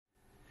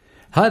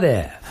Hi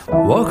there,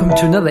 welcome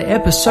to another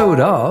episode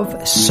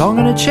of Song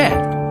and a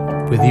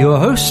Chat with your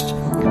host,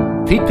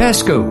 Pete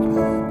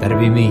Pasco. That'll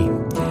be me.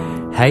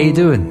 How you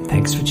doing?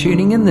 Thanks for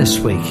tuning in this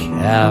week.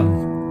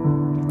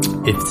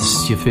 If this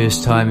is your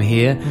first time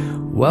here,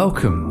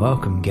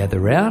 welcome,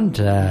 gather round.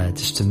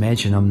 Just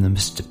imagine I'm the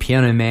Mr.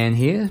 Piano Man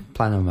here,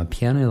 playing on my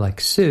piano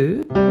like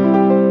so.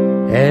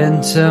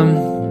 And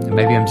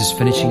maybe I'm just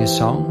finishing a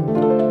song,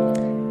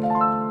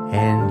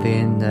 and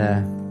then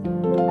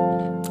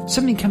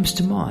something comes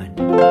to mind,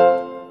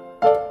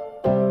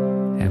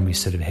 and we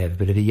sort of have a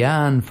bit of a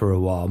yarn for a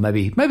while.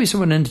 Maybe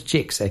someone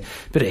interjects a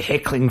bit of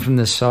heckling from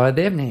the side.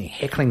 They haven't had any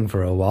heckling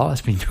for a while. It's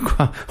been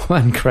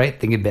one great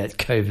thing about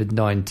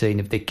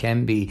COVID-19. If there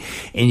can be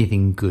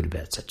anything good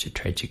about such a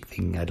tragic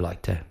thing, I'd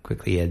like to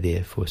quickly add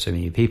there for so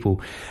many people.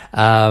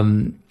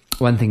 One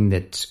thing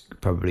that's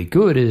probably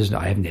good is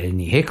I haven't had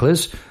any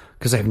hecklers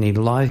because I haven't had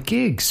live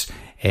gigs,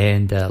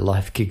 and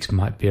live gigs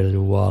might be a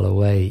little while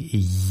away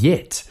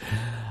yet.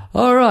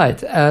 All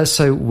right,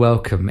 so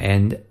welcome,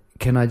 and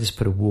can I just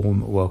put a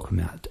warm welcome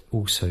out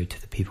also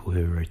to the people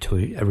who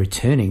are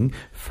returning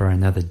for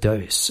another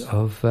dose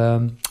of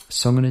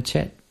Song and a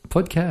Chat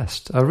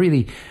podcast. I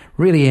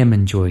really am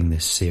enjoying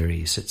this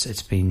series.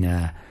 It's been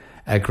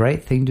a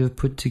great thing to have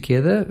put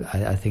together.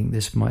 I think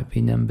this might be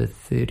number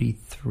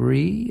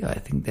 33. I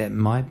think that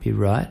might be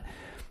right.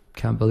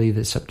 Can't believe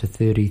it's up to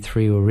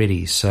 33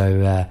 already.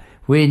 So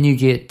when you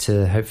get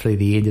to hopefully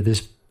the end of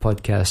this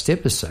podcast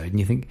episode and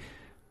you think,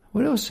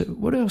 What else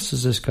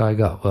has this guy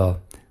got? Well,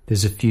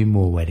 there's a few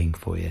more waiting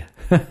for you.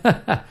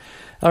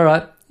 All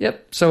right.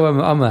 Yep. So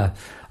I'm a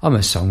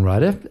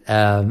songwriter,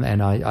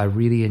 and I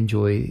really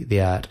enjoy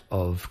the art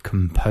of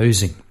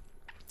composing.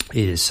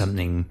 It is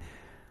something.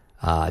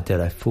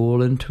 Did I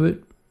fall into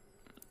it?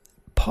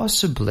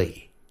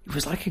 Possibly. It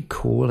was like a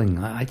calling.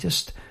 I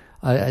just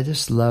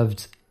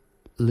loved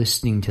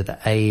listening to the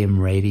AM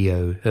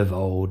radio of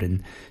old,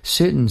 and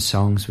certain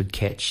songs would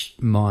catch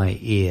my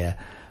ear.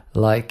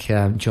 Like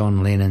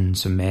John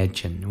Lennon's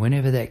Imagine.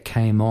 Whenever that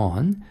came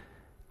on,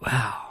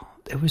 wow,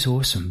 that was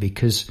awesome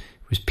because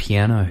it was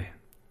piano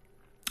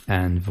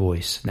and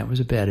voice. And that was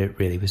about it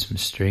really, with some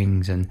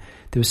strings. And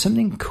there was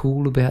something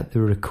cool about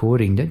the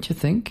recording, don't you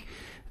think?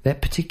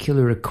 That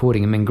particular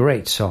recording, I mean,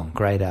 great song,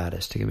 great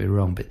artist, don't get me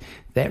wrong, but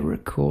that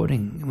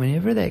recording,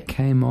 whenever that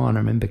came on,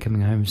 I remember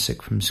coming home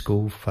sick from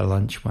school for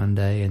lunch one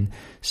day and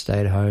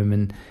stayed home,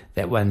 and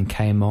that one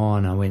came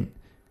on, I went,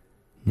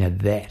 now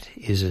that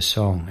is a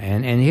song.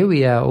 And here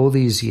we are all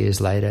these years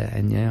later,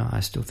 and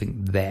I still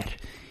think that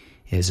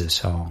is a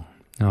song.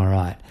 All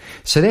right.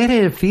 So that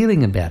had a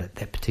feeling about it,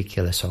 that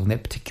particular song,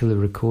 that particular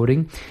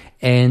recording.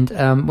 And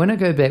when I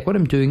go back, what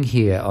I'm doing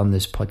here on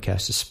this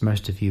podcast, as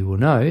most of you will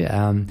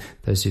know,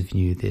 those of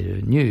you that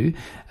are new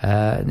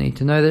need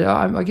to know that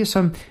I guess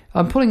I'm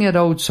pulling out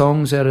old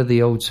songs out of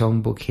the old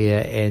songbook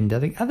here, and I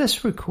think,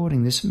 this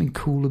recording, there's something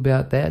cool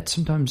about that.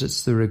 Sometimes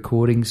it's the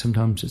recording,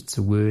 sometimes it's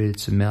the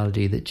words, the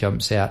melody that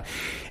jumps out.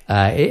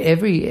 As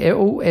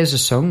a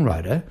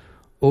songwriter,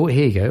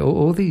 here you go,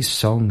 all these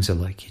songs are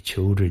like your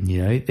children,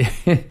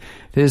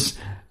 there's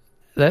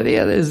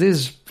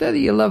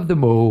you love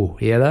them all,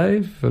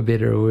 for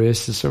better or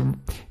worse. There's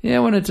some,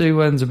 one or two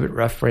ones a bit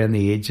rough around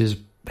the edges,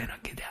 they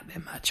don't get out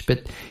there much,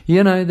 but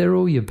they're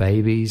all your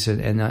babies,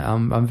 and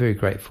I'm very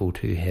grateful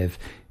to have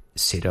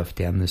set off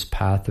down this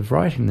path of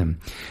writing them.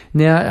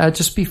 Now,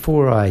 just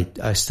before I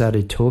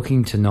started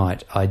talking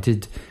tonight, I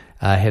did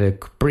have a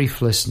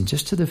brief listen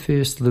just to the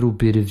first little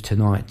bit of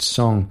tonight's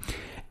song,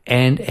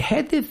 and it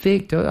had the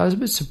effect. I was a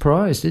bit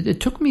surprised.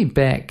 It took me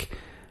back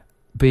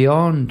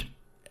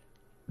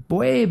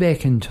way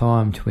back in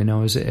time to when I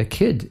was a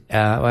kid.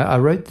 I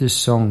wrote this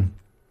song,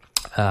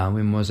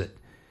 when was it?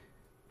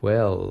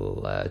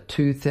 Well,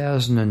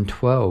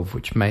 2012,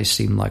 which may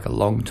seem like a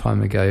long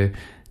time ago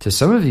to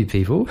some of you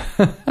people.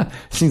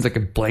 Seems like a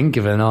blink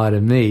of an eye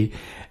to me.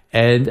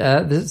 And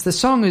the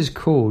song is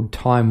called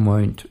Time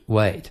Won't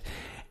Wait.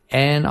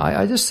 And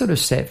I just sort of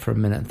sat for a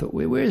minute and thought,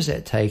 where is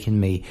that taking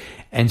me?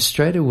 And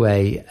straight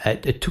away,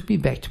 it took me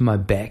back to my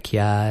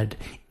backyard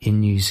in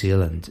New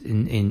Zealand.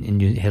 In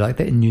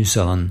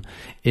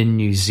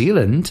New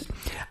Zealand.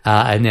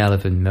 I now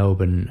live in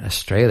Melbourne,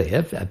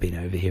 Australia. I've been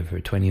over here for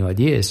 20 odd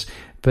years,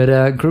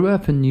 but grew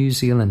up in New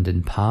Zealand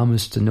in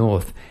Palmerston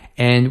North.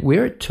 And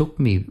where it took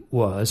me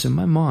was, in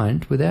my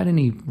mind, without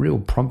any real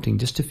prompting,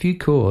 just a few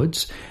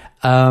chords,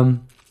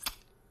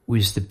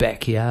 was the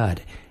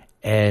backyard.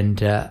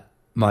 And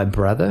my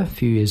brother, a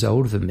few years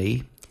older than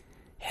me,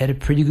 had a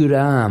pretty good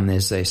arm,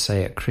 as they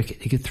say at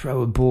cricket. He could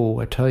throw a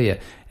ball, I tell you.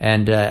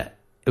 And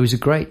it was a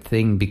great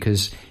thing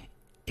because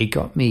it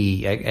got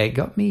me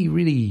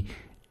really.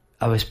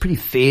 I was pretty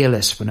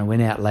fearless when I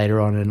went out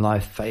later on in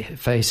life,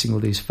 facing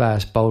all these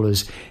fast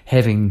bowlers,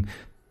 having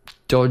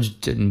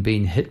dodged and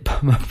been hit by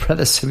my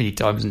brother so many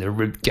times in the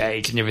rib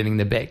cage and everything in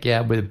the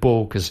backyard with a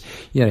ball because,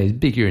 he's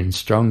bigger and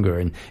stronger.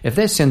 And if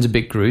that sounds a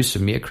bit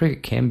gruesome,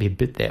 cricket can be a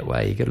bit that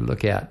way. You got to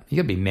look out. You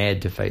got to be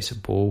mad to face a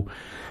ball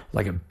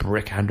like a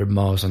brick 100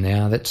 miles an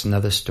hour. That's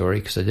another story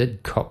because I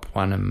did cop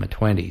one in my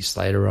 20s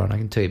later on. I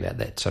can tell you about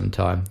that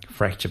sometime.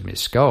 Fractured my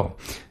skull.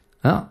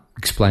 Oh,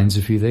 explains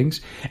a few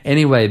things.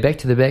 Anyway, back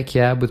to the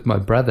backyard with my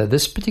brother.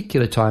 This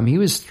particular time, he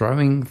was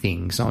throwing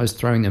things. I was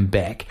throwing them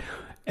back.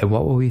 And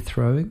what were we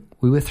throwing?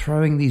 We were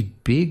throwing these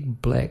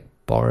big black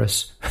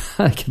Doris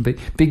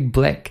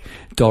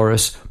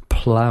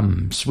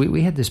plums.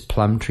 We had this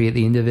plum tree at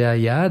the end of our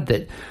yard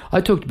that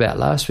I talked about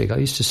last week. I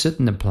used to sit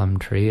in the plum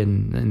tree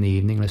and in the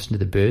evening listen to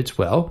the birds.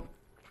 Well,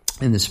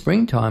 in the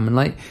springtime and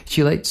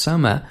late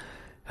summer,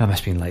 it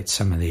must have been late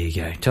summer, there you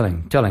go,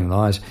 telling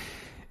lies.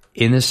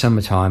 In the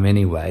summertime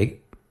anyway,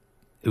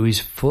 it was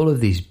full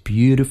of these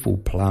beautiful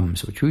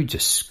plums, which we would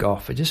just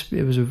scoff. It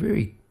was a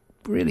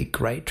really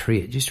great tree.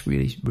 It just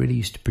really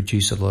used to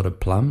produce a lot of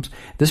plums.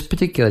 This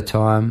particular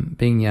time,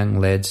 being young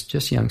lads,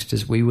 just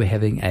youngsters, we were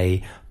having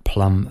a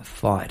plum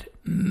fight.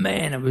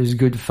 Man, it was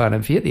good fun.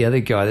 If you hit the other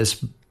guy,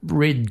 this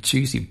red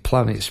juicy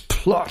plum is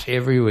plot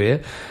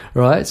everywhere,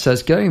 right? So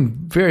it's going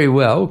very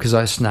well because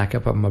I snuck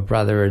up on my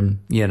brother and,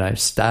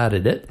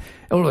 started it.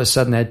 All of a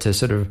sudden I had to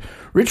sort of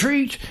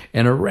retreat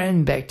and I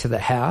ran back to the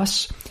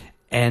house.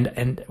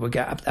 And we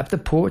go up the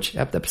porch,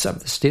 up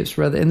the steps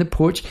rather, in the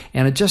porch,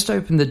 and I just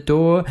opened the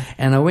door,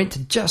 and I went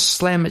to just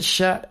slam it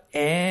shut,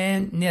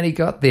 and nearly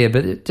got there,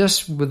 but it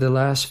just with the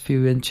last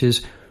few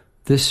inches,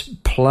 this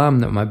plum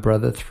that my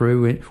brother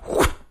threw went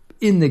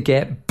in the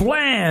gap,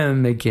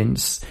 blam,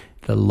 against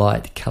the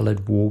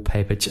light-coloured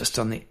wallpaper just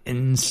on the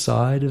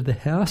inside of the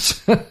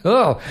house.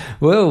 Oh,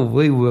 well,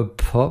 we were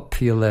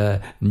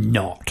popular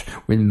not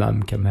when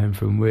Mum came home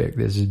from work.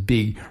 There's this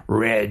big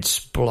red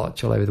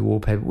splotch all over the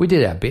wallpaper. We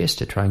did our best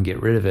to try and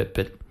get rid of it,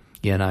 but,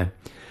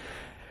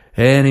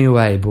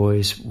 Anyway,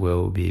 boys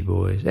will be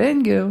boys.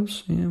 And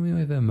girls. We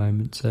have our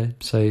moments, eh?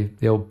 So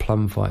the old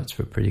plum fights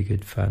were pretty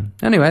good fun.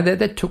 Anyway,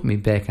 that took me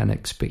back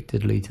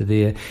unexpectedly to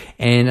there.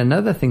 And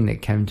another thing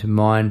that came to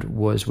mind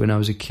was when I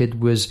was a kid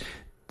was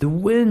the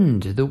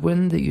wind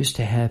that used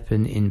to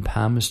happen in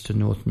Palmerston,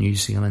 North New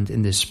Zealand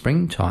in the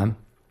springtime.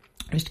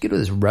 I used to get all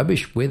this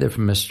rubbish weather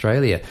from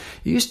Australia.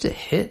 It used to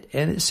hit,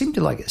 and it seemed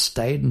it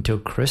stayed until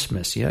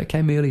Christmas. It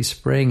came early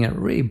spring, and it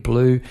really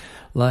blew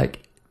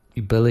like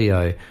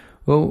billy-o.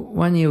 Well,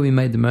 one year we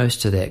made the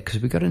most of that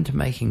because we got into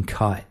making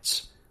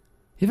kites.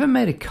 You ever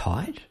made a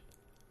kite?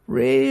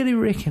 Really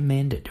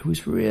recommend it. It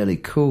was really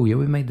cool. We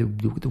made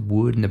the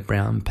wood and the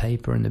brown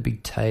paper and the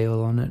big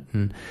tail on it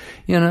and,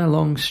 a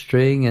long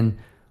string, and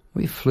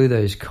we flew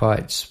those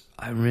kites,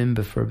 I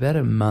remember, for about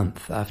a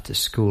month after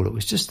school. It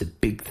was just a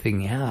big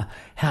thing. How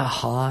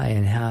high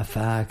and how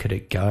far could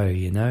it go,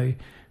 A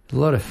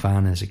lot of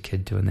fun as a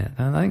kid doing that.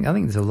 I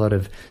think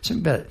there's something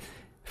about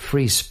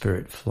free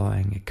spirit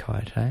flying a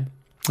kite, eh?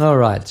 All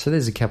right, so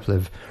there's a couple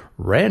of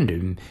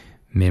random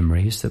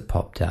memories that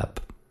popped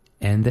up.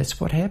 And that's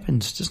what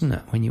happens, doesn't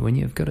it? When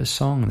you've got a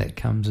song that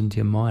comes into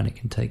your mind, it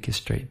can take you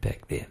straight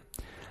back there.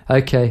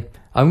 Okay,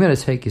 I'm going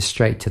to take you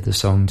straight to the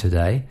song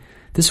today.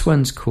 This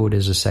one's called,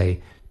 as I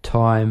say,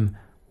 Time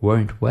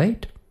Won't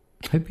Wait.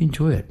 Hope you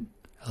enjoy it.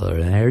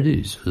 There it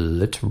is.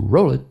 Let's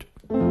roll it.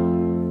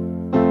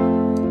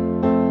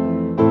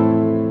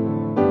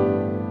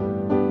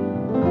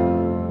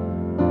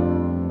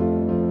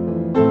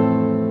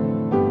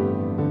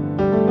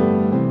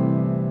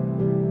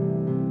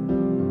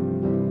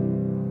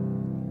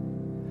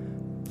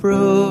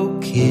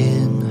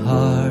 Broken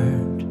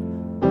heart,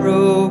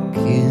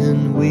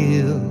 broken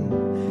will,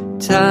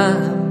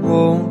 time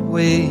won't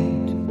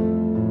wait,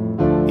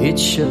 it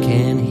sure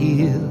can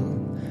heal.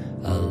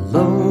 A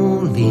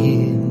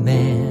lonely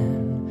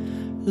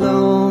man,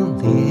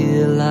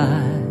 lonely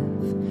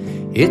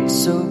life, it's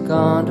so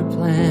gone to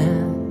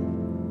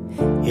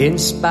plan. In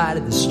spite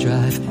of the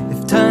strife,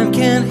 if time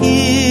can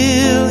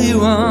heal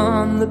you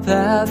on the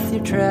path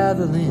you're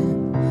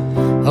traveling,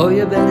 oh,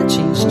 you better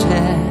change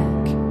tack.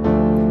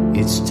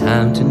 It's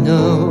time to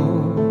know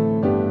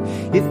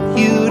if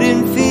you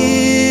didn't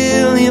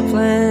feel your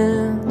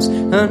plans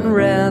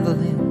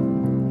unraveling.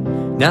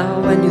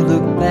 Now when you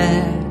look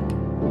back,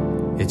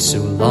 it's so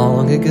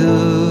long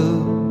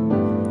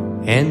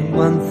ago. And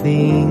one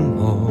thing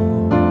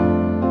more,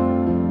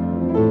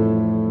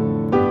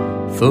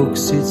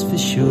 folks, it's for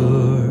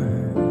sure,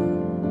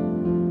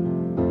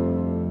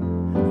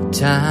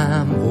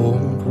 time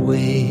won't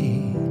wait.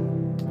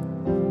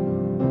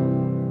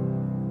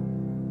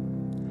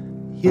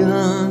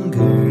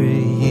 Younger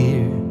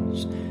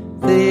years,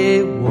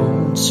 they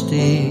won't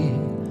stay.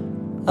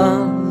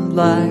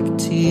 Unlike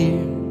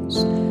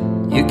tears,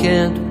 you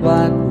can't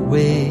wipe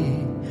away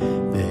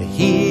the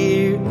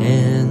here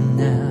and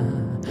now.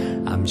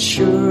 I'm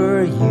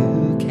sure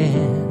you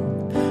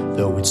can,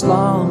 though it's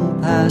long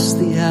past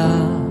the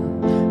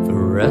hour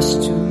for us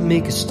to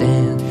make a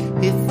stand.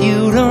 If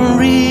you don't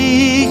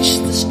reach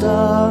the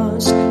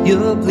stars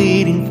you're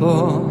bleeding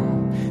for,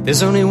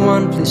 there's only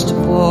one place to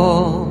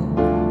fall.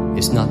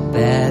 is not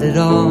bad at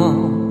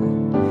all.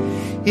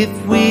 If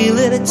we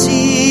let it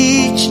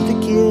teach the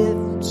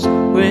gifts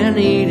we're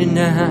needing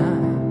now,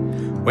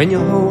 when you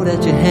hold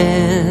out your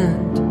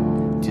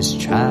hand, just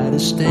try to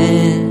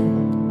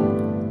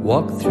stand,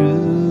 walk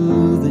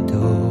through the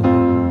door.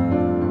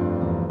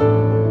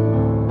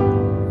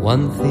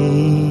 One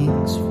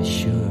thing's for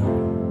sure,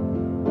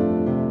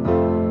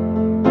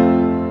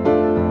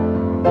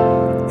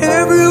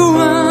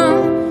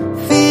 everyone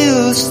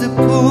feels the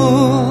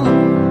pull,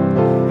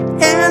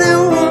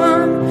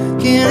 anyone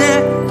can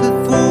act the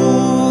fool,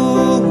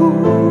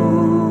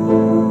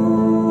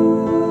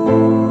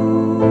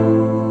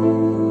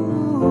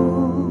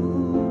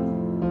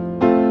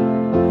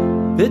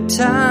 but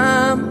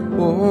time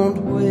won't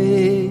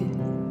wait.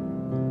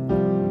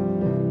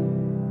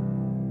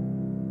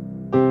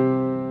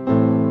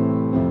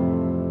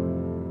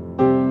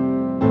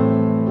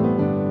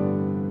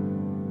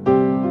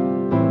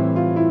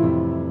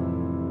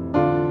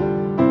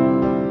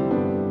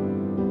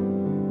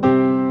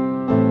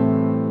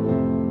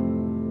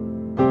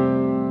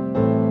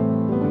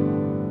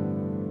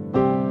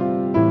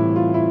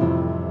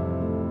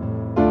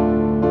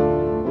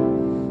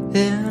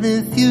 And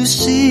if you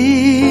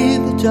see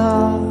the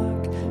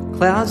dark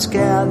clouds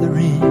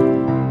gathering,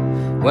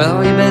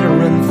 well, you better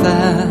run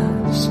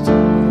fast.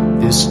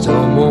 This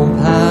storm won't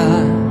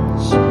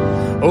pass.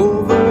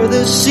 Over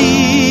the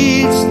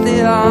seeds,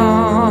 they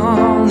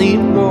all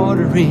need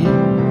watering.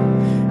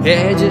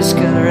 You just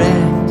gotta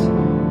act,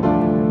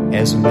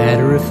 as a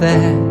matter of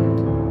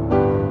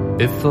fact,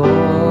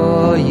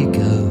 before you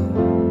go.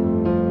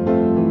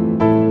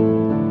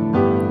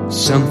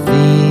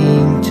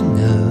 Something to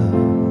know.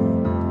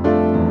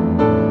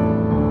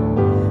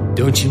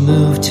 Don't you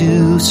move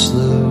too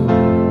slow,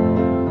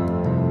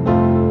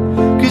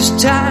 'cause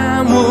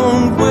time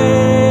won't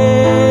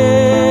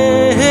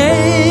wait.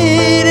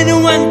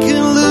 Anyone can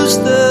lose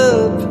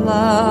the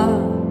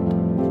plot.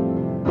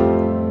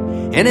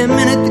 Any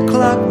minute the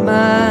clock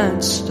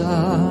might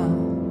stop,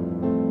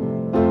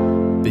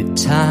 but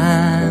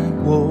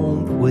time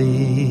won't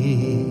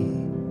wait.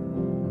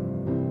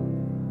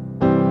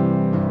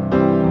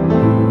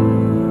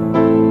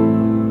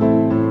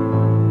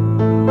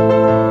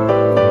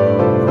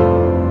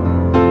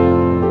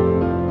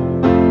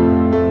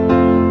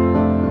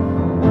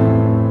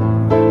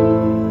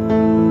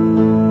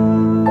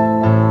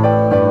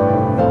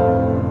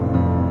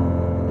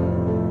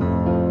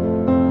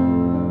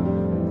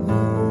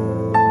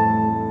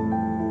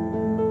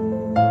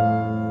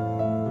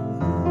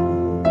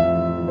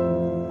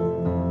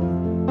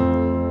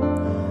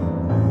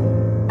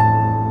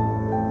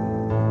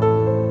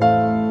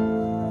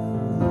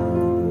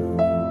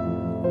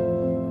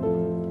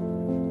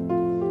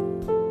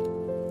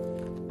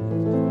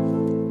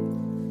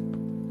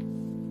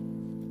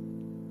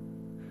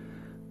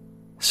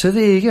 So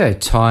there you go,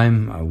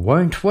 Time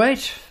Won't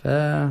Wait,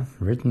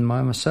 written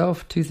by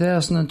myself,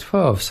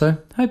 2012. So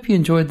hope you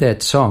enjoyed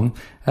that song.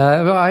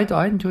 I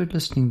enjoyed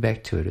listening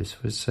back to it. It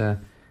was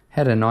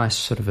had a nice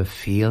sort of a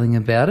feeling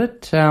about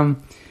it.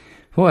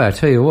 Boy, I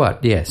tell you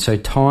what, yeah. So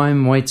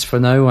time waits for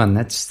no one.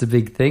 That's the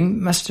big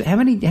thing. How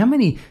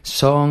many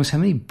songs, how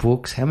many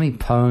books, how many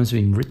poems have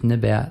been written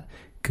about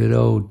good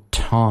old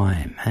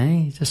time?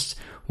 Hey, just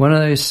one of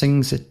those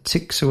things that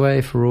ticks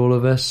away for all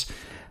of us.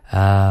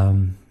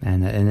 And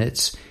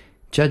it's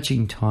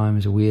judging time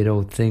is a weird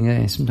old thing.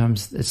 Eh?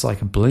 Sometimes it's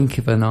like a blink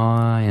of an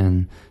eye,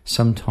 and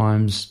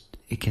sometimes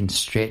it can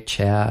stretch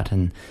out,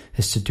 and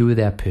it's to do with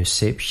our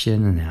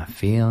perception and our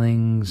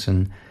feelings,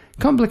 and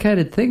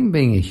complicated thing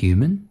being a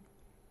human,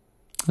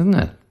 isn't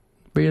it?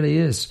 It really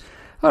is.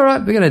 All right,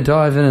 we're going to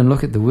dive in and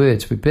look at the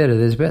words. We better.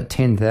 There's about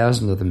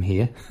 10,000 of them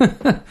here.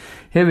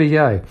 Here we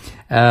go.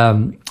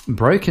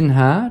 Broken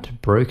heart,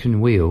 broken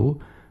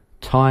wheel,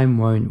 time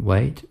won't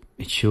wait.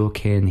 It sure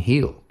can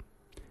heal.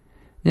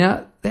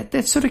 Now,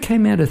 that sort of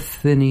came out of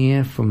thin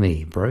air for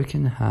me.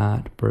 Broken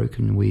heart,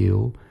 broken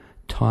wheel,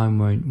 time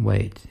won't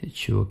wait. It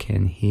sure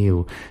can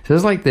heal. So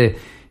it's like a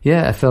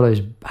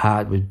fellow's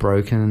heart was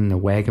broken, the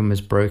wagon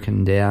was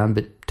broken down,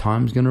 but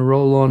time's going to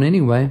roll on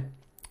anyway.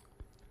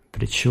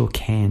 But it sure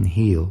can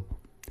heal.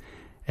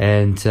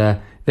 And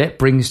that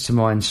brings to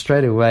mind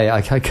straight away,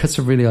 I got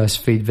some really nice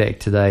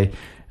feedback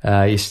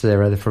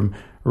yesterday from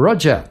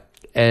Roger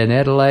in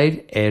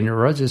Adelaide, and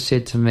Roger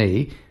said to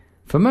me,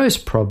 for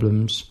most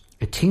problems,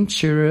 a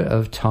tincture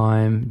of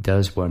time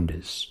does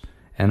wonders.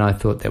 And I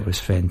thought that was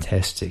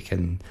fantastic,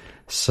 and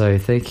so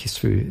thanks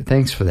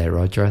for that,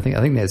 Roger. I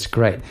think that's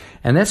great,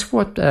 and that's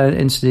what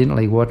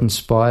incidentally what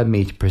inspired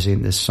me to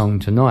present this song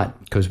tonight,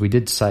 because we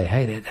did say,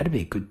 hey, that'd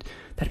be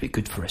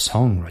good for a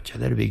song, Roger.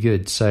 That'd be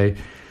good. So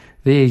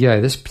there you go.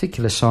 This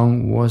particular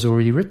song was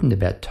already written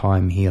about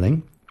time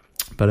healing,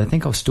 but I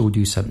think I'll still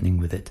do something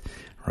with it,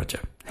 Roger.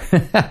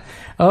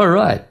 All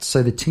right,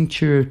 so the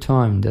tincture of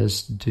time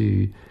does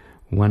do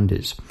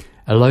wonders.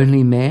 A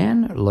lonely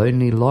man,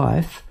 lonely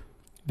life,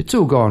 but it's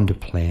all gone to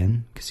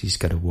plan because he's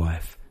got a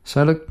wife.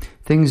 So look,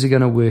 things are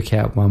going to work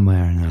out one way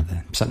or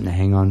another. Something to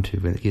hang on to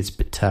when it gets a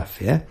bit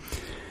tough, yeah?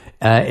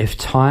 If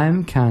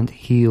time can't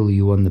heal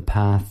you on the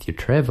path you're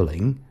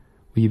traveling,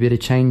 well, you better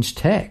change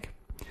tack.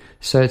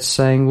 So it's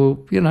saying,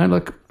 well,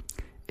 look,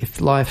 if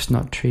life's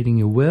not treating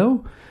you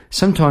well,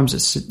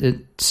 sometimes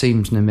it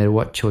seems no matter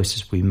what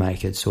choices we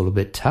make, it's all a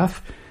bit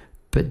tough.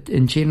 But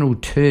in general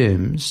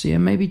terms,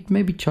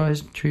 maybe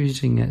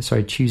choosing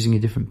a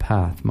different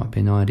path might be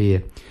an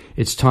idea.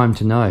 It's time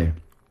to know.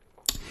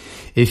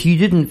 If you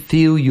didn't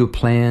feel your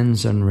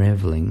plans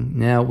unraveling,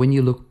 now when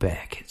you look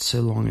back, it's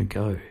so long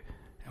ago.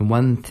 And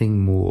one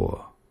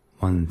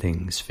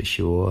thing's for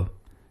sure,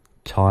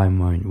 time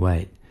won't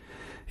wait.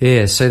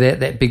 Yeah, so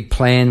that big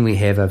plan we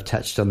have, I've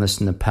touched on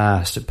this in the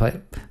past,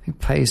 it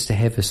pays to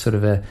have a sort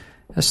of a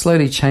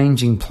slowly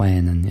changing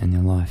plan in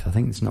your life. I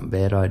think it's not a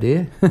bad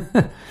idea.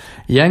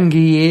 Younger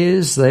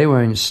years, they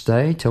won't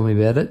stay. Tell me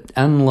about it.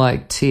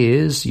 Unlike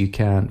tears, you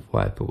can't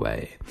wipe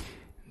away.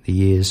 The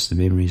years, the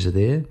memories are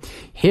there.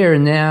 Here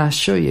and now,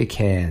 sure you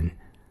can.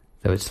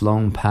 Though it's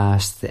long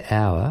past the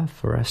hour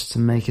for us to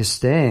make a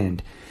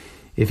stand.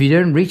 If you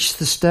don't reach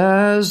the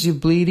stars you're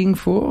bleeding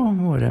for,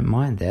 I don't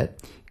mind that.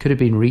 Could have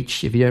been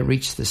reached. If you don't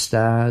reach the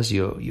stars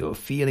you're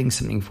feeling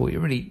something for,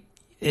 you're really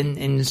in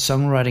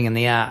songwriting and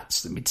the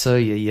arts, let me tell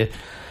you,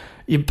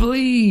 you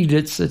bleed.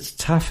 It's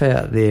tough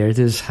out there. It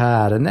is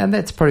hard, and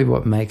that's probably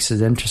what makes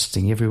it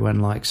interesting. Everyone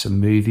likes a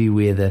movie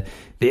where the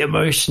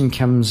emotion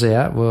comes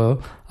out.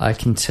 Well, I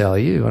can tell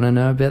you, want to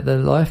know about the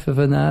life of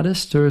an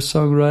artist or a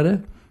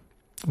songwriter?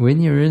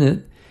 When you're in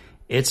it,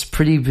 it's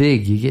pretty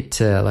big. You get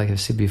to, like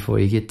I've said before,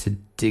 you get to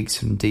dig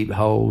some deep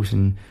holes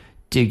and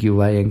dig your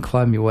way and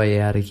climb your way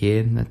out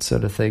again, that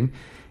sort of thing.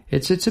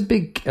 It's a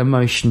big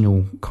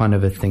emotional kind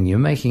of a thing. You're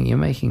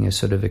making a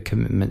sort of a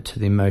commitment to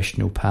the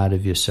emotional part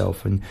of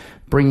yourself and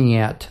bringing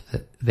out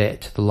that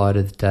to the light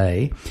of the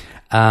day.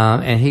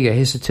 And here you go.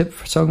 Here's a tip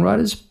for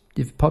songwriters.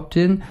 You've popped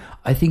in.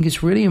 I think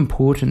it's really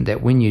important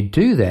that when you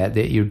do that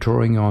you're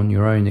drawing on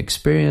your own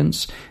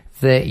experience,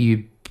 that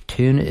you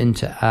turn it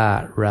into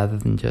art rather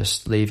than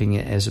just leaving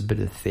it as a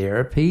bit of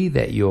therapy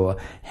that you're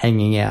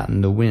hanging out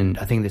in the wind.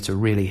 I think that's a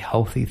really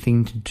healthy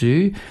thing to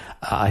do.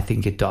 I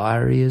think a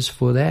diary is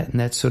for that and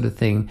that sort of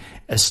thing.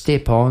 A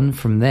step on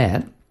from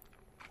that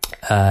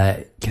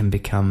can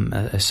become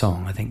a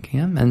song, I think.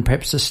 Yeah? And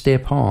perhaps a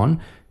step on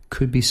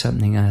could be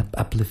something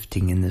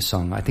uplifting in the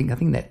song. I think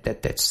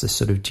that's the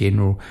sort of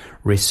general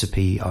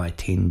recipe I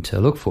tend to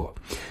look for.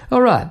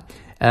 All right.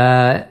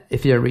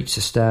 If you don't reach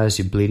the stars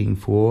you're bleeding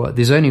for,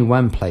 there's only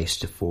one place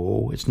to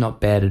fall. It's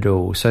not bad at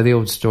all. So the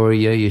old story,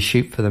 you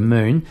shoot for the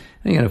moon,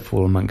 and you're going to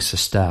fall amongst the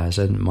stars.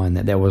 I didn't mind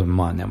that. That wasn't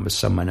mine. That was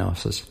someone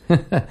else's.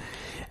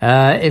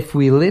 If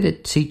we let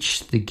it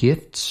teach the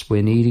gifts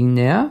we're needing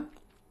now,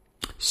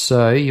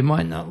 so you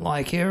might not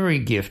like every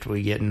gift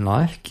we get in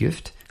life.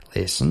 Gift,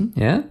 lesson,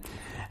 yeah?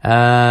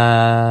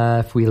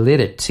 If we let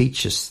it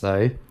teach us,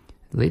 though,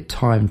 let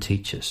time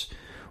teach us.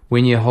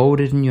 When you hold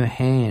it in your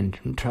hand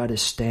and try to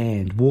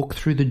stand, walk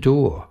through the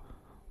door.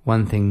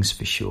 One thing's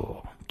for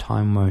sure,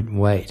 time won't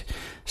wait.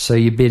 So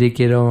you better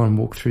get on,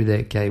 walk through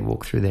that gate,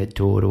 walk through that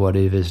door to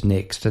whatever's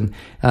next. And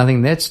I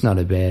think that's not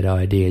a bad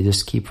idea.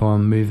 Just keep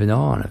on moving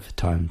on if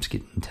time's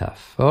getting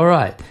tough. All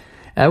right.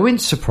 I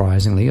went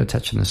surprisingly, I'll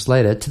touch on this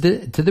later, to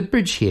the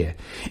bridge here.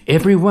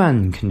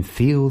 Everyone can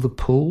feel the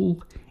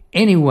pull.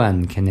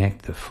 Anyone can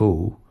act the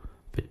fool.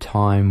 But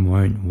time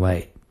won't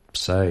wait.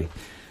 So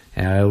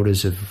our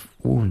elders have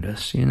warned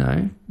us,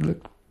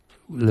 look,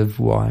 live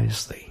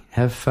wisely,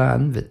 have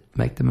fun, but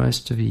make the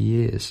most of your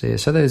years. Yeah,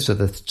 so those are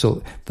the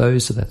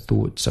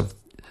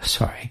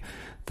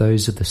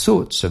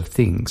sorts of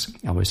things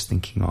I was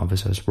thinking of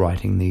as I was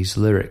writing these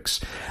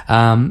lyrics.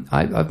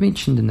 I've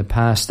mentioned in the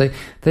past I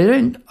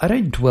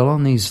don't dwell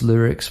on these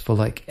lyrics for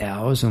like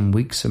hours and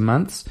weeks and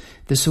months.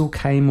 This all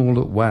came all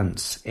at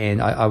once,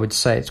 and I would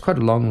say it's quite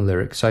a long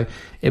lyric, so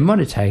it might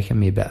have taken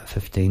me about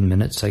 15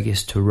 minutes, I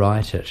guess, to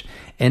write it.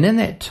 And in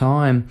that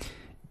time,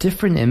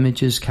 different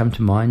images come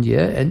to mind,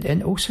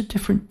 and also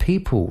different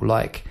people,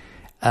 like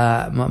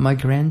my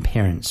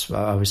grandparents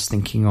I was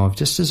thinking of,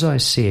 just as I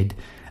said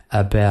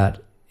about,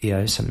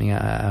 something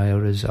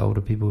our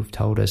older people have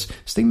told us. I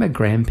was thinking about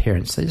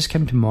grandparents. They just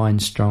came to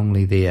mind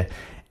strongly there.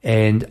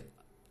 And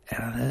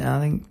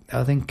I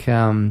think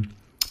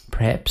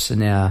perhaps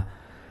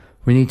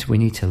we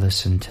need to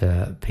listen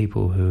to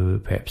people who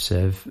perhaps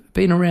have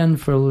been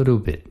around for a little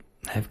bit.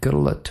 They've got a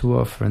lot to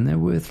offer, and they're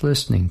worth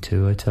listening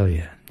to, I tell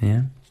you.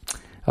 Yeah.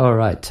 All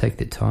right, take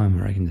the time,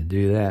 I reckon, to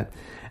do that.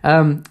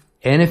 And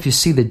if you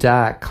see the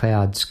dark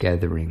clouds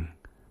gathering,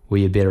 well,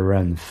 you better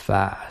run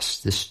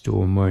fast. The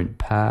storm won't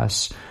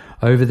pass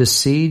over the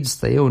seeds.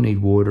 They all need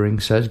watering,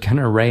 so it's going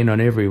to rain on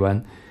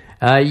everyone.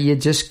 You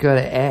just got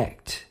to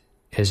act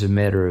as a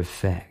matter of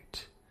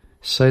fact.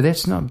 So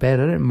that's not bad.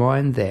 I don't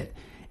mind that.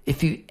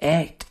 If you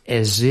act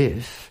as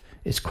if,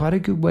 it's quite a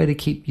good way to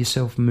keep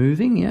yourself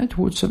moving,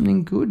 towards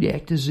something good. You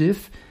act as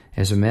if,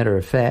 as a matter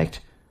of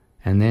fact,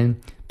 and then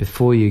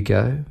before you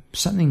go,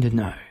 something to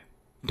know.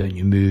 Don't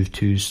you move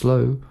too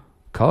slow,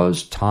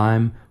 'cause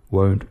time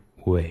won't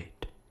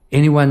wait.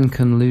 Anyone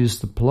can lose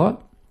the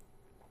plot.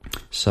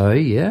 So,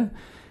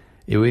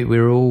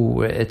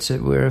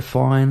 we're a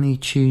finely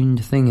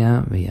tuned thing,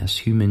 aren't we, as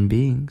human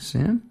beings?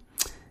 Yeah,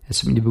 it's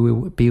something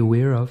to be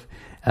aware of.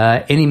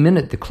 Any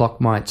minute the clock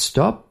might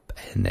stop,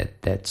 and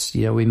that's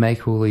we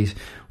make all these,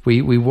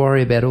 we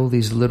worry about all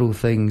these little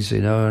things,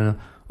 and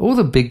all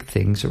the big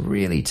things are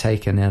really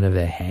taken out of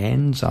our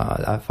hands.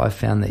 I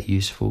found that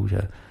useful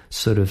to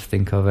sort of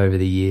think of over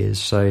the years.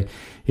 So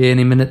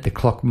any minute the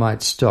clock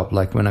might stop,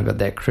 like when I got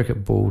that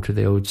cricket ball to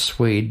the old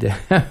Swede.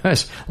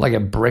 It's like a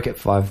brick at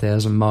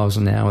 5,000 miles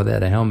an hour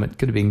without a helmet.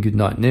 Could have been good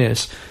night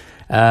nurse.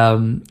 I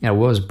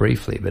was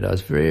briefly, but I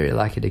was very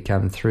lucky to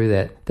come through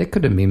that. That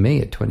could have been me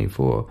at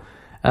 24.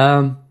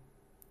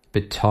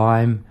 But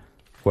time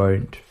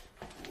won't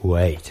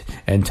wait,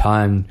 and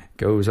time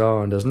goes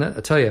on, doesn't it?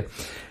 I tell you,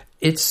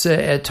 it's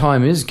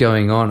time is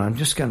going on. I'm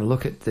just going to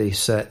look at the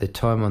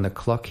time on the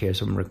clock here.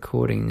 So I'm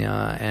recording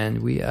now,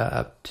 and we are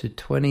up to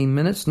 20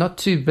 minutes. Not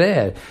too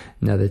bad.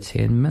 Another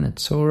 10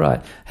 minutes. All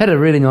right. Had a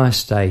really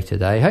nice day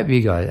today. I hope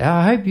you guys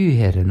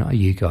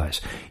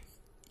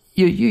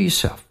you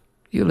yourself.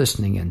 You're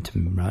listening in to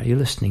me, right? You're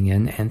listening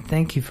in, and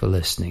thank you for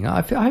listening.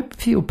 I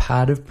feel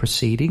part of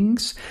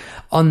proceedings.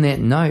 On that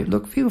note,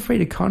 look, feel free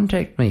to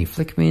contact me.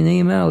 Flick me an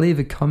email, leave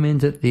a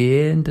comment at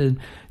the end, and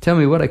tell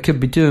me what I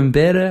could be doing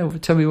better.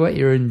 Tell me what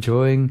you're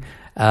enjoying.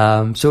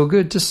 It's all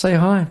good. Just say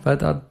hi.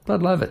 I'd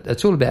love it.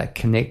 It's all about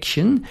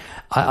connection.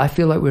 I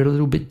feel like we're a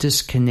little bit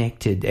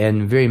disconnected,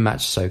 and very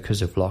much so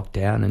because of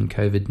lockdown and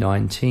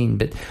COVID-19.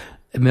 But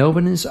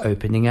Melbourne is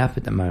opening up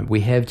at the moment.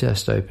 We have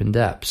just opened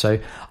up. So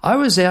I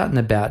was out and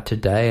about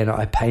today, and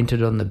I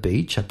painted on the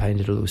beach. I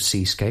painted a little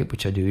seascape,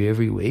 which I do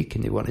every week.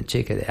 And if you want to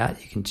check it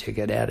out, you can check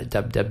it out at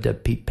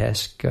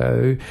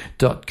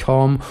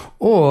www.petepasco.com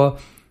or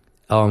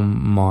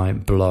on my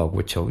blog,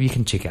 which you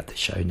can check out the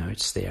show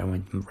notes there. I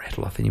won't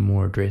rattle off any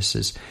more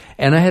addresses.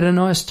 And I had a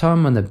nice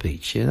time on the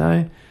beach,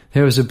 There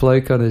was a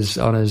bloke on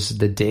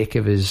the deck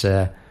of his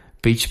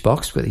beach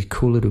box with these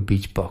cool little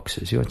beach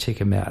boxes. You want to check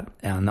him out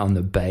on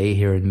the bay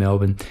here in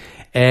Melbourne.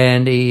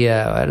 And he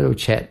had a little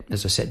chat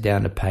as I sat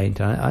down to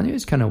paint. I knew he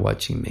was kind of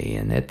watching me.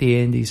 And at the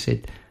end, he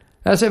said,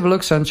 "Let's have a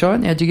look,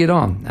 sunshine. How'd you get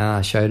on?" And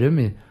I showed him.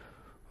 It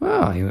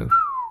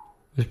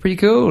was pretty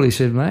cool. He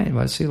said, "Mate,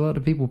 I see a lot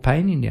of people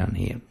painting down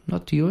here.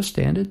 Not to your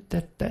standard.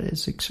 That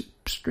is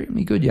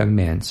extremely good, young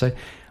man." So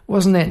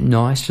wasn't that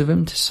nice of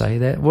him to say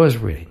that? It was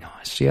really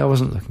nice. Yeah, I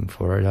wasn't looking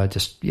for it. I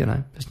just,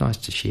 it's nice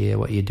to share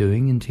what you're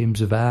doing in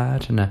terms of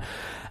art. And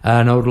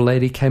an older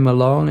lady came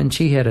along, and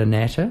she had a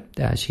natter.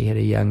 She had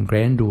a young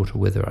granddaughter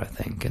with her, I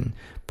think. And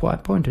I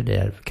pointed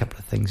out a couple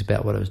of things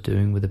about what I was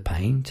doing with the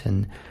paint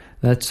and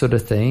that sort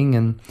of thing.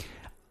 And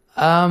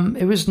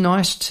it was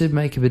nice to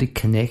make a bit of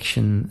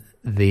connection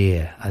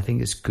there. I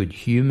think it's good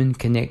human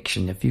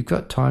connection. If you've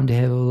got time to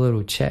have a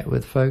little chat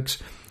with folks,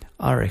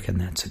 I reckon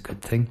that's a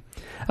good thing.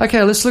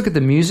 Okay, let's look at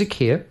the music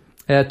here.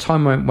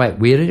 Time won't wait.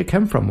 Where did it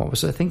come from? What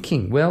was I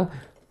thinking? Well,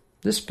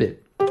 this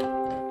bit.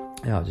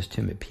 I'll just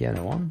turn my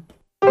piano on.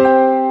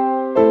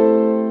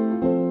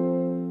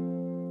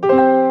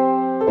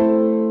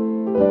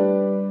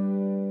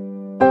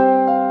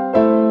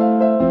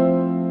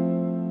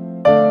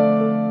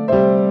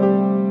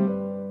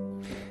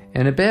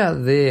 And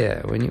about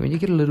there, when you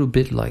get a little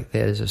bit like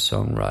that as a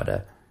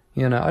songwriter,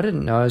 I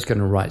didn't know I was going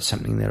to write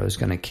something that I was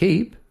going to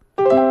keep.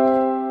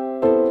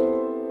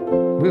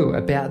 Well,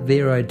 about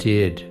there I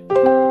did.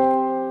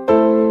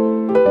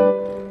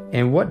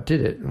 And what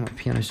did it? My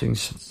piano's doing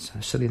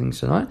silly things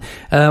tonight.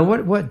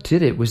 What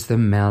did it was the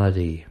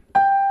melody.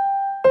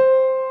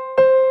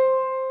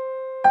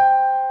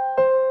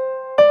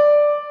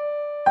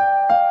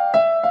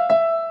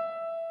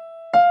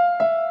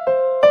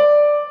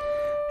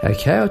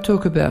 Okay, I'll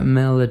talk about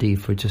melody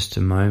for just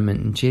a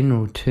moment. In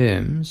general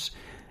terms,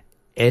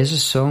 as a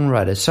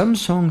songwriter, some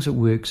songs it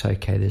works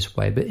okay this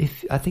way, but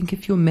I think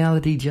if your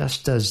melody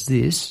just does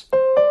this,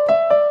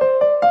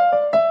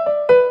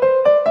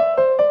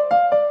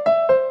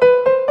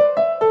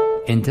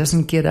 and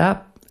doesn't get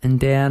up and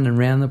down and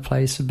around the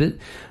place a bit,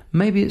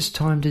 maybe it's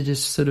time to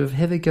just sort of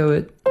have a go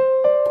at,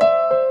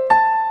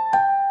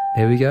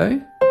 there we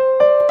go,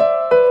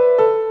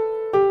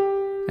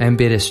 and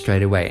better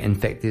straight away. In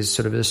fact, there's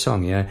sort of a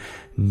song, da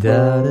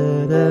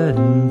da da da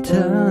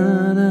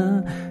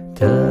da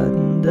da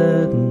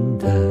da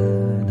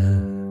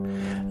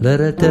la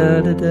da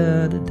da da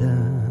da da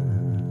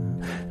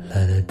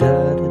la da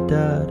da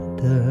da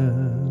da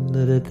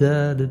la da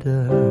da da da.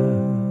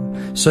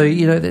 So,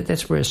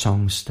 that's where a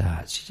song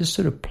starts. You just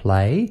sort of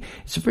play.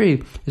 It's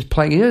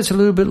playing. It's a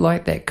little bit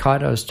like that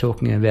kite I was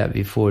talking about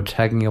before,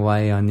 tugging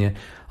away on the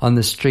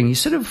string. You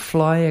sort of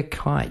fly a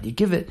kite. You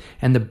give it,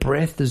 and the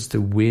breath is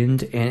the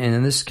wind, and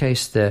in this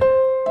case, the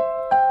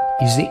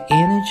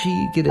energy.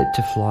 You get it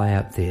to fly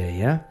up there,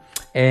 yeah?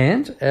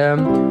 And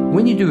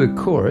when you do a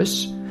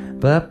chorus, in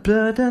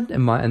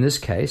this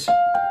case,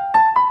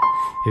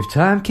 if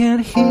time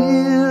can't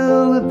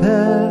heal the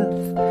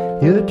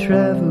path you're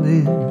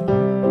traveling.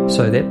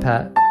 So that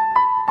part,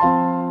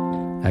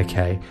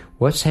 okay,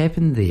 what's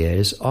happened there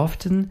is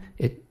often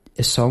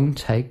a song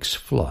takes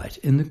flight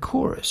in the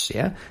chorus,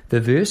 yeah?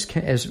 The verse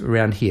is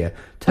around here.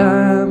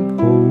 Time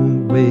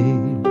away.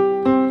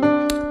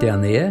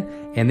 Down there.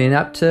 And then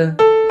up to...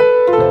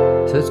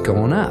 So it's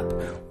gone up.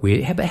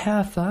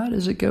 How far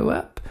does it go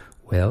up?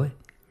 Well,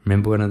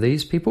 remember one of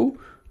these people?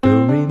 Do,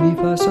 re, mi,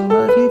 fa, sol,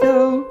 la, ti,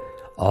 do.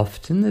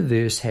 Often the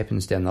verse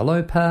happens down the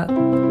low part.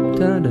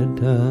 Da, da,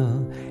 da.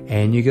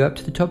 And you go up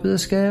to the top of the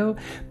scale.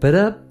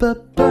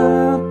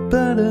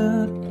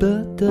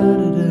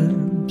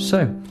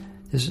 So,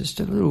 there's just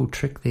a little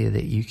trick there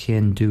that you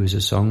can do as a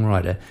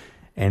songwriter,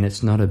 and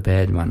it's not a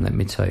bad one, let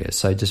me tell you.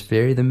 So just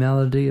vary the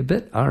melody a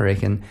bit, I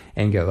reckon,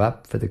 and go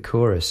up for the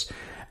chorus.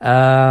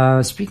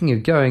 Speaking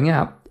of going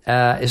up,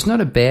 it's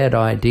not a bad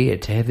idea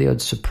to have the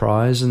odd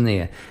surprise in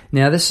there.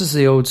 Now, this is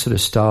the old sort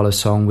of style of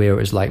song where it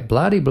was like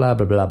blah-de-blah,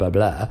 blah, blah, blah,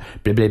 blah,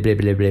 blah, blah, blah,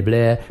 blah, blah,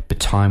 blah, but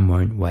time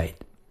won't wait.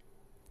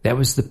 That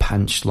was the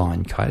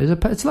punchline kind.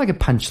 It's like a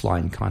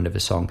punchline kind of a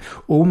song,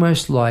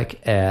 almost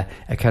like a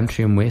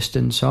country and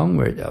western song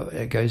where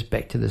it goes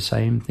back to the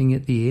same thing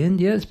at the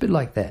end. Yeah, it's a bit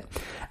like that.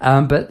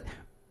 But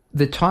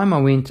the time I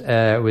went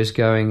was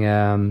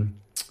going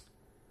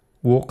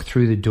walk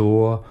through the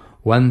door,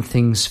 one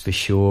thing's for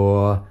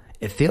sure.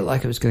 It felt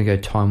like it was going to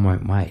go time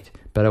won't wait.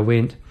 But I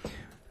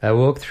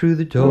walked through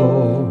the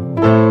door,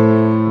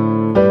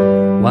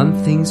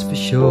 one thing's for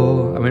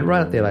sure. I went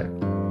right up there like,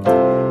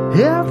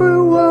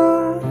 everyone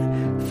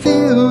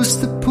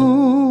feels the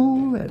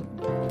pull, and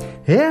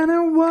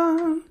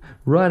anyone,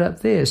 right up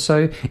there.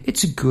 So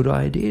it's a good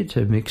idea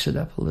to mix it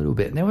up a little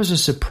bit. And there was a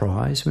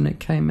surprise when it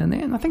came in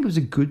there, and I think it was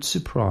a good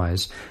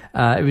surprise.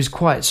 It was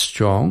quite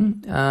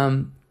strong.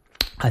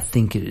 I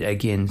think,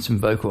 again, some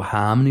vocal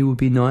harmony would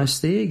be nice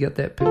there. You got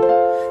that,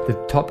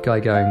 the top guy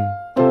going,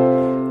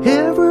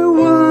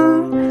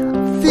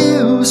 everyone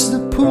feels the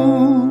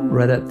pull,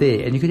 right up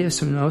there. And you could have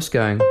someone else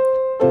going,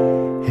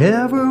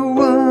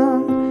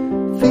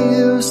 everyone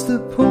feels the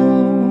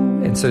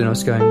pull, and someone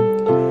else going,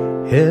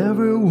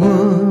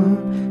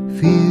 everyone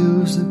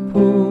feels the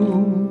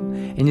pull,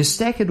 and you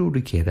stack it all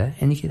together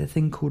and you get a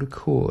thing called a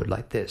chord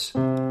like this.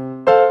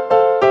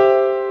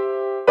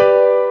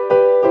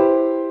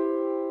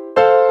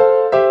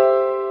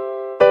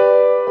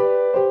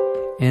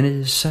 And it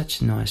is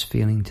such a nice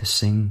feeling to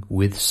sing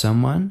with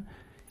someone.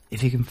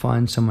 If you can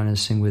find someone to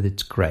sing with,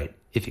 it's great.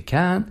 If you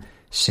can't,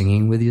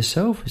 singing with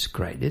yourself is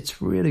great.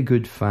 It's really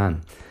good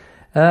fun.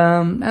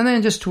 And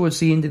then just towards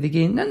the end of the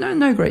game,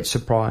 no great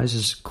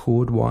surprises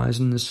chord-wise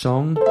in the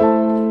song.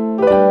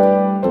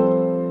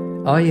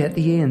 Oh yeah, at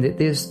the end,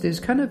 there's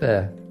kind of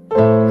a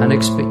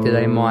unexpected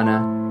A minor,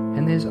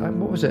 and there's,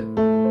 what was it?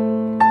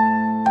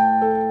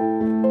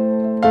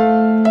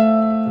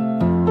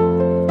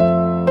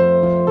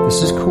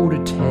 This is called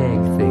a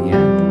tag thing,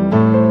 yeah?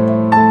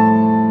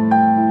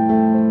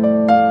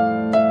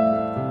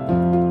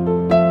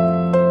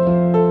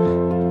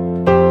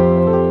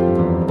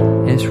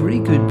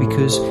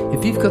 Because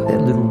if you've got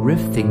that little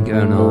riff thing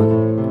going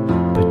on,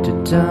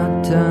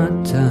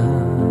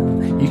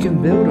 you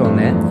can build on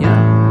that, yeah.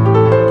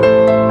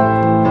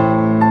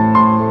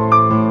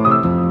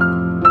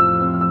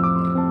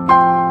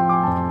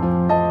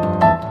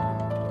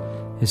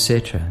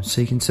 Etc.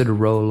 So you can sort of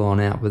roll on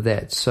out with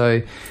that.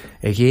 So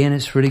again,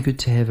 it's really good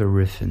to have a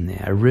riff in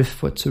there. A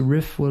riff, what's a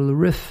riff? Well, a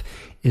riff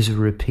is a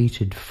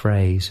repeated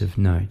phrase of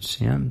notes.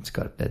 Yeah, it's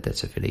got that.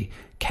 That's a fairly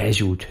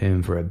casual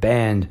term for a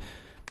band.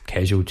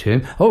 Casual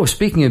term. Oh,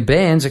 speaking of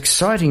bands,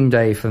 exciting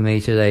day for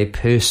me today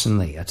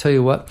personally. I tell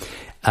you what,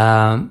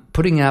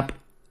 putting up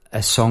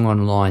a song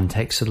online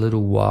takes a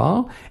little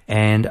while,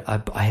 and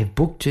I have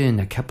booked in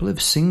a couple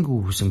of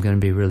singles I'm going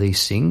to be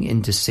releasing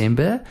in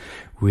December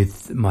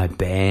with my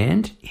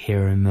band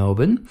here in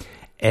Melbourne,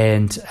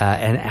 and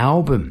an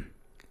album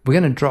we're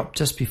going to drop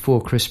just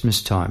before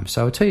Christmas time.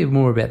 So I'll tell you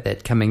more about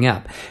that coming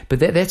up. But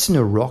that's in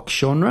a rock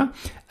genre.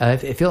 I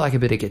feel like a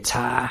bit of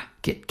guitar,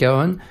 get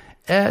going.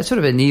 Sort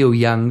of a Neil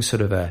Young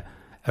sort of a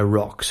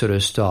rock sort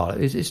of style.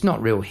 It's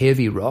not real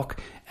heavy rock,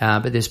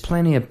 but there's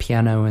plenty of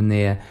piano in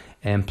there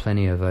and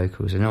plenty of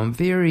vocals. And I'm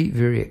very,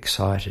 very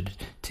excited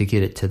to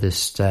get it to this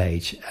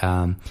stage.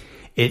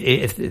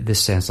 If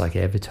this sounds like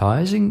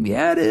advertising,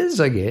 yeah, it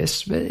is, I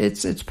guess. But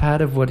it's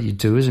part of what you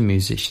do as a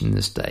musician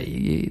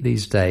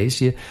these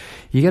days. You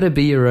got to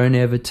be your own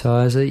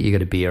advertiser. You got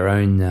to be your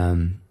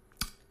own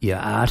your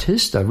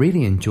artist. I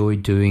really enjoy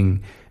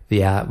doing the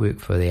artwork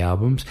for the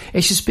albums.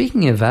 Actually,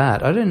 speaking of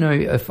art, I don't know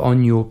if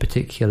on your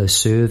particular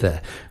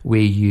server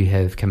where you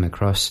have come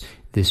across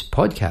this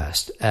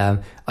podcast,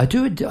 I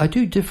do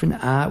different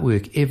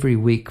artwork every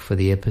week for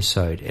the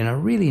episode, and I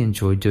really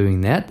enjoy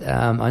doing that.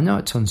 I know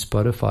it's on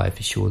Spotify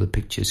for sure. The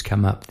pictures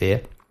come up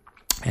there,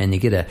 and you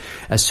get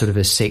a sort of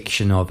a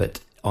section of it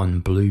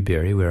on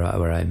Blueberry where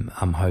I'm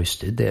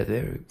hosted. They're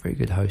very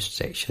good hosts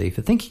actually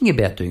for thinking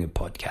about doing a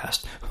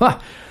podcast.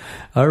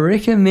 I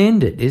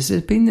recommend it. It's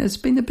been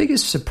the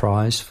biggest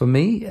surprise for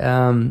me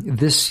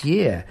this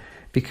year,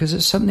 because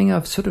it's something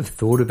I've sort of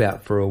thought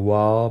about for a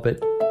while,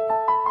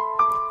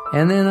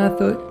 and then I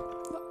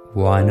thought,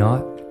 why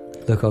not?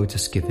 Look, I'll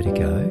just give it a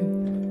go.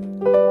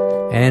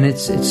 And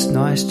it's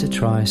nice to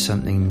try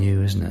something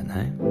new, isn't it,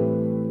 eh?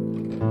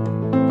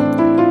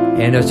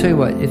 And I'll tell you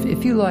what,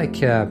 if you like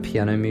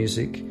piano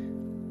music,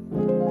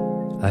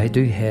 I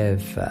do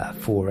have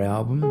 4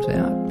 albums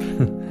out,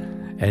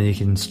 and you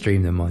can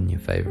stream them on your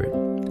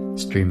favourite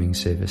streaming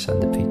service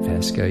under Pete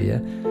Pasco, yeah?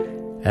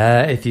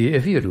 If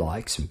you'd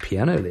like some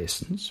piano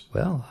lessons,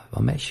 well,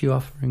 I'm actually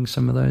offering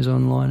some of those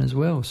online as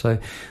well. So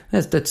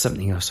that's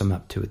something else I'm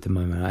up to at the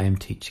moment. I am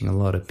teaching a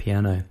lot of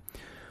piano.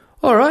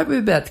 All right, we're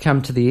about to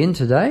come to the end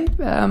today.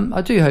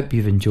 I do hope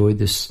you've enjoyed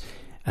this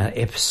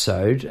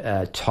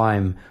episode.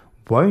 Time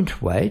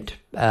won't wait.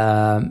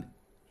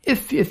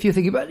 If you're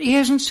thinking about it, he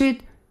hasn't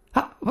said,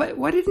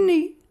 why didn't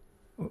he?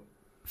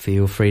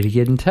 Feel free to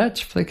get in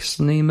touch. Flick us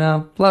an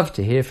email. Love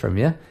to hear from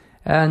you.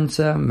 And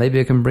maybe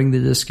I can bring the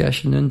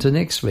discussion into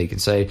next week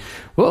and say,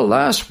 well,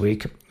 last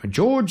week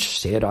George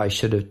said I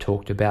should have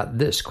talked about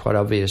this, quite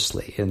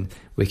obviously, and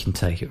we can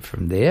take it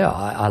from there.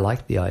 I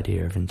like the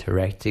idea of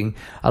interacting.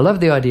 I love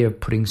the idea of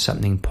putting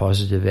something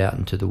positive out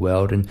into the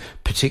world, and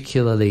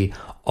particularly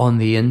on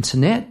the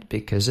internet,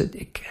 because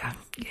it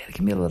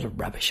can be a lot of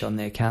rubbish on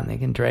there, can't they?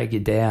 It can drag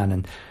you down,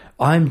 and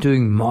I'm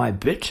doing my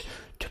bit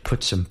to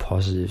put some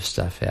positive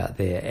stuff out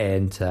there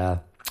and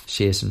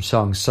share some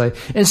songs. So,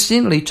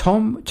 incidentally,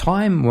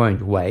 Time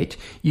Won't Wait.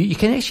 You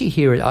can actually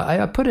hear it.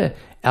 I put an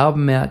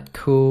album out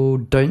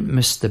called Don't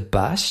Miss the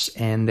Bus,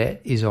 and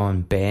that is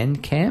on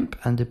Bandcamp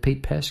under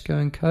Pete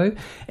Pasco & Co.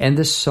 And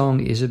this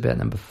song is about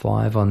number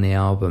 5 on the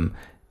album.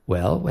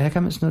 Well, how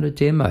come it's not a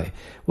demo?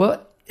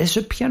 Well, it's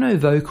a piano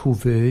vocal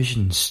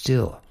version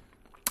still.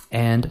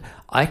 And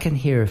I can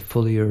hear a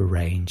fully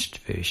arranged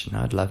version.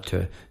 I'd love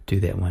to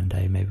do that one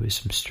day, maybe with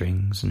some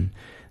strings and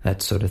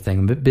that sort of thing.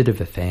 I'm a bit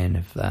of a fan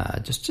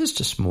of just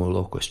a small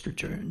orchestra.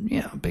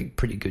 Yeah, it'd be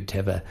pretty good to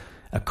have a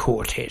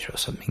quartet or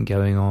something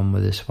going on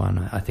with this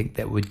one. I think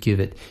that would give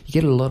it, you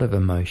get a lot of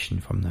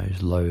emotion from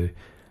those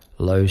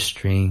low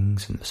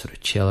strings and the sort of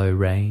cello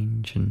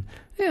range, and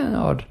an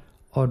odd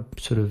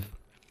sort of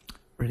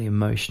really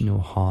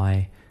emotional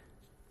high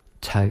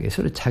tug. It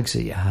sort of tugs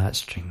at your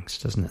heartstrings,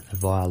 doesn't it? The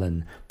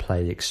violin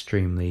played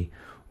extremely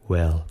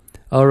well.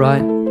 All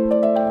right,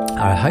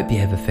 I hope you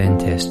have a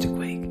fantastic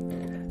week.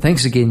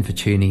 Thanks again for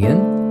tuning in,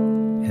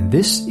 and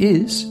this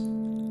is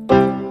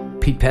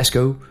Pete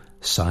Pasco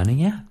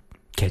signing out.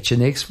 Catch you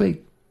next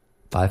week.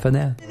 Bye for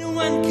now.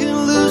 Anyone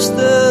can lose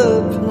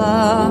the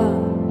plot.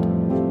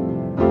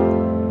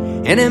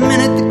 Any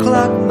minute the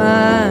clock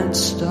might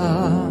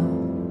stop.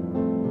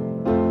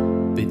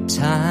 But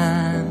time